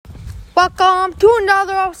Welcome to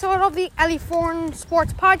another episode of the California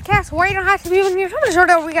Sports Podcast. Why you don't have to be with me? I'm sure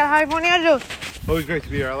that we got California. How you doing? Always great to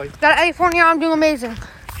be here, Ellie. Got California. I'm doing amazing.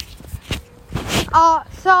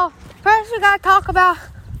 So first we gotta talk about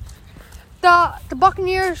the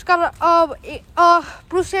Buccaneers got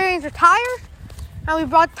Bruce Arians retired, and we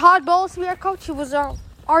brought Todd Bowles to be our coach. He was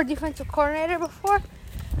our defensive coordinator before.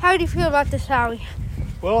 How do you feel about this, Howie?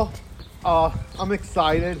 Well, I'm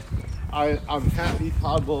excited. I'm happy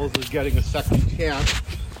Todd Bowles is getting a second chance.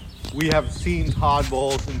 We have seen Todd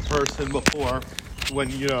Bowles in person before when,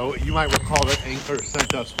 you might recall that Anchor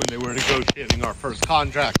sent us when they were negotiating our first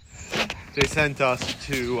contract. They sent us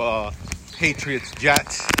to Patriots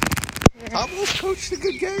Jets. Yeah. Todd Bowles coached a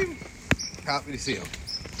good game. Happy to see him.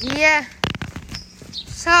 Yeah.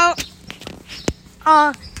 So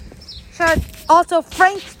also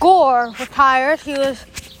Frank Gore retired. He was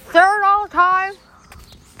third all time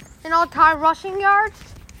in all-time rushing yards,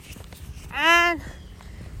 and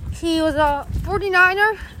he was a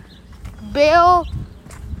 49er, Bill,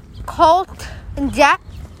 Colt, and Jet.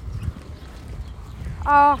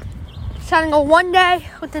 Signing a one-day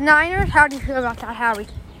with the Niners. How do you feel about that, Howie?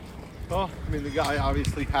 Well, the guy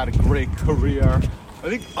obviously had a great career. I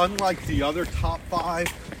think unlike the other top five,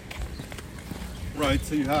 right,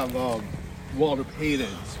 so you have Walter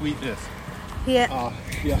Payton, Sweetness. Yeah.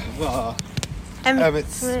 Emmett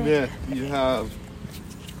Smith, you have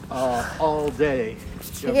All Day,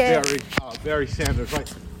 you have Barry Sanders,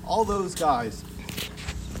 right? All those guys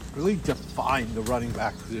really defined the running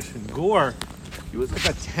back position. Gore, he was like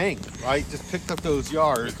a tank, right? Just picked up those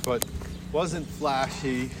yards, but wasn't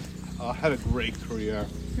flashy, had a great career,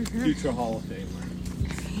 future Hall of Famer.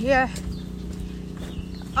 Yeah.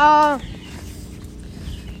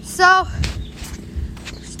 So,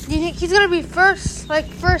 do you think he's going to be first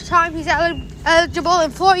time he's eligible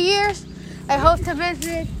in 4 years? I hope to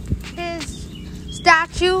visit his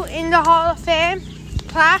statue in the Hall of Fame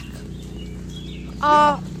plaque.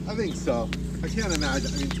 I think so. I can't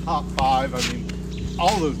imagine. Top five.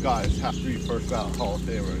 All those guys have to be first ballot Hall of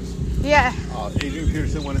Famers. Yeah. Adrian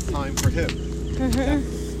Peterson, when it's time for him.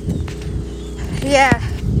 Yeah.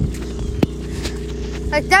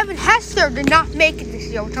 Like Devin Hester did not make it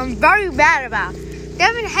this year, which I'm very bad about.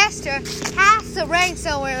 Devin Hester has to rank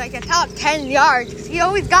somewhere like the top 10 yards because he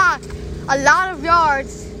always got a lot of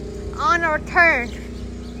yards on a return.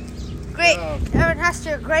 Great, Devin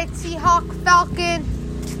Hester, great Seahawk, Falcon,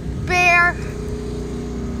 Bear.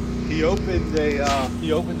 He opened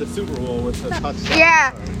the Super Bowl with a touchdown.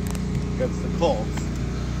 Yeah. Against the Colts.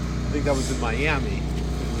 I think that was in Miami,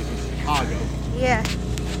 in Chicago. Yeah.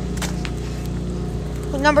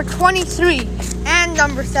 With number 23 and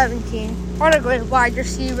number 17. What a great wide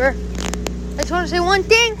receiver. I just want to say one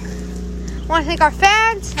thing. I want to thank our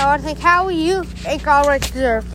fans. I want to thank Howie. You make all rights deserved.